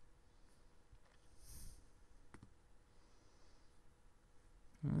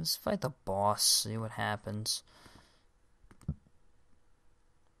 Let's fight the boss, see what happens.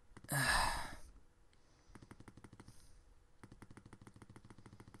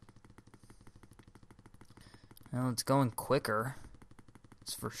 Well, it's going quicker.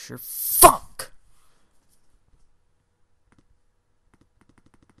 It's for sure. Fuck!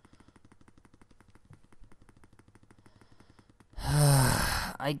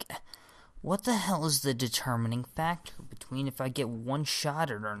 What the hell is the determining factor between if I get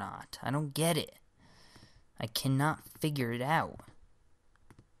one-shotted or not? I don't get it. I cannot figure it out.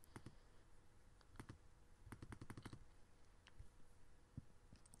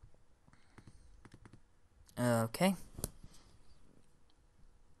 Okay.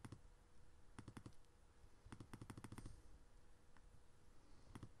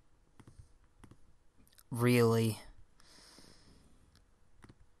 Really?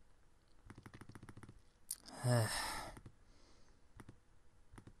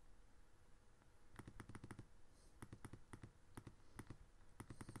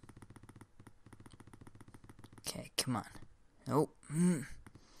 Okay, come on. Oh.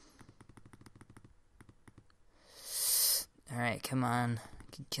 Alright, come on.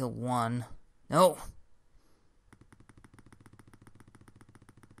 I can kill one. No!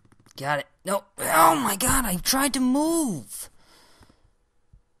 Got it. No. Oh my god, I tried to move!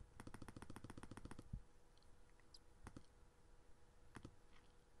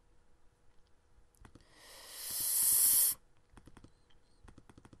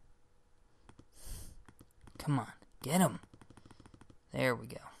 Come on, get him. There we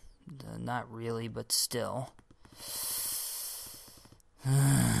go. Not really, but still.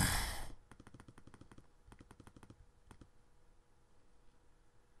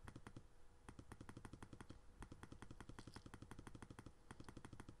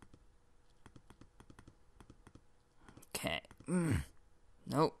 Okay.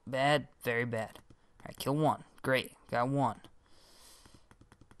 Nope, bad, very bad. Alright, kill one. Great, got one.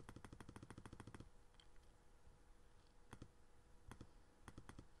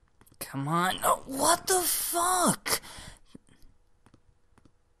 Come on. Oh, what the fuck?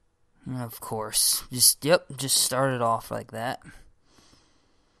 Of course. Just start it off like that.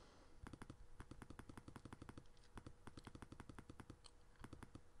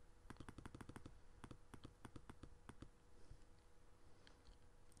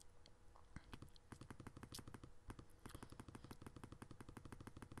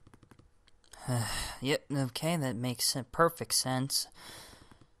 Yep, okay, that makes perfect sense.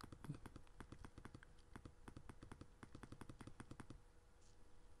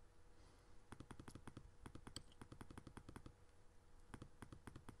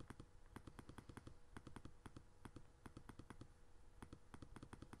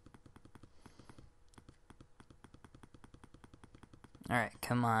 Alright,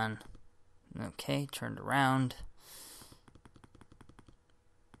 come on. Okay, turned around.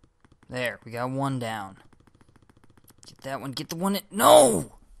 There, we got one down. Get that one, get the one in.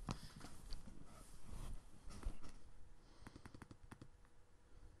 No!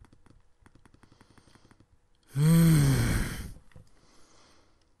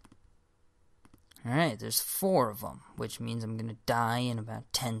 Alright, there's 4 of them, which means I'm gonna die in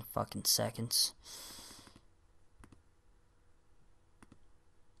about 10 fucking seconds.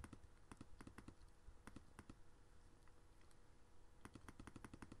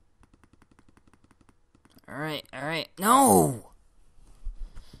 Alright, no!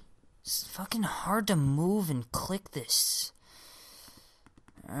 It's fucking hard to move and click this.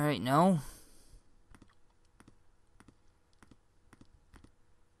 Alright, no.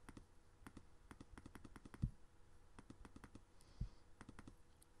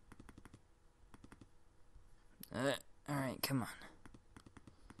 Alright, come on.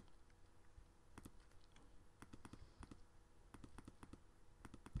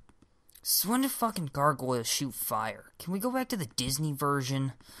 So when did fucking gargoyles shoot fire? Can we go back to the Disney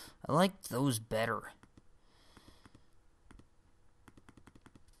version? I like those better.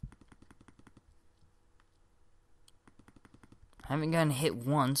 I haven't gotten hit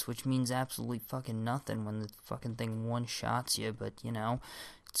once, which means absolutely fucking nothing when the fucking thing one-shots you, but, you know,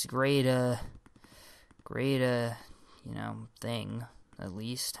 it's a great, you know, thing, at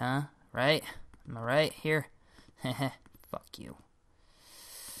least, huh? Right? Am I right here? Heh fuck you.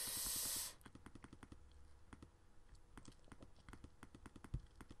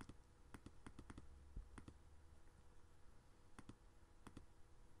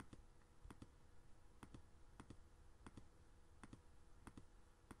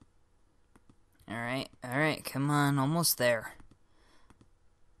 Alright, come on, almost there.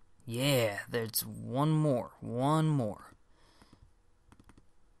 Yeah, there's one more.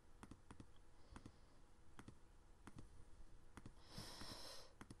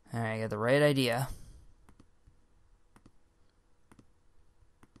 Alright, I got the right idea.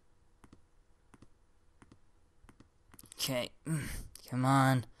 Okay, come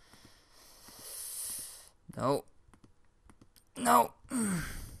on. No.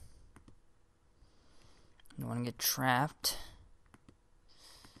 You want to get trapped?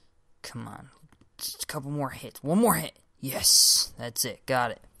 Come on. Just a couple more hits. One more hit. Yes. That's it.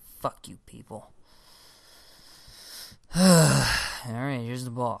 Got it. Fuck you, people. Alright, here's the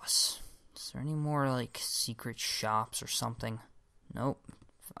boss. Is there any more, like, secret shops or something? Nope.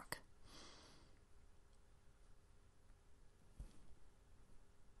 Fuck.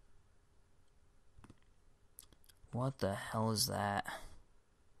 What the hell is that?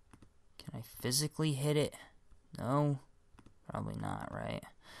 Can I physically hit it? No? Probably not, right?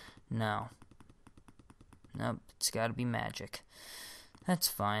 No. Nope, it's gotta be magic. That's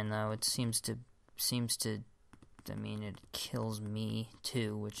fine, though. It seems to, I mean, it kills me,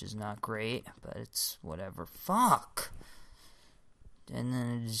 too, which is not great, but it's whatever. Fuck! And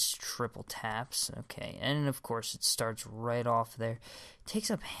then it just triple taps. Okay, and of course it starts right off there. It takes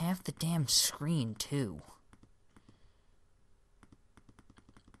up half the damn screen, too.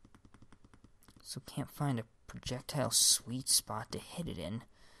 So can't find a projectile sweet spot to hit it in.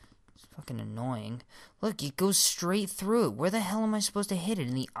 It's fucking annoying. Look, it goes straight through it. Where the hell am I supposed to hit it?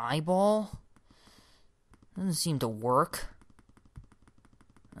 In the eyeball? Doesn't seem to work.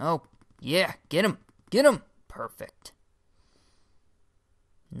 Oh, yeah, get him! Get him! Perfect.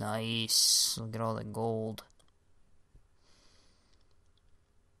 Nice. Look at all the gold.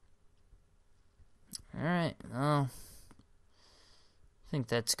 Alright, well, I think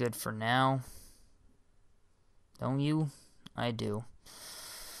that's good for now. Don't you? I do.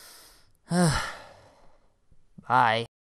 Bye.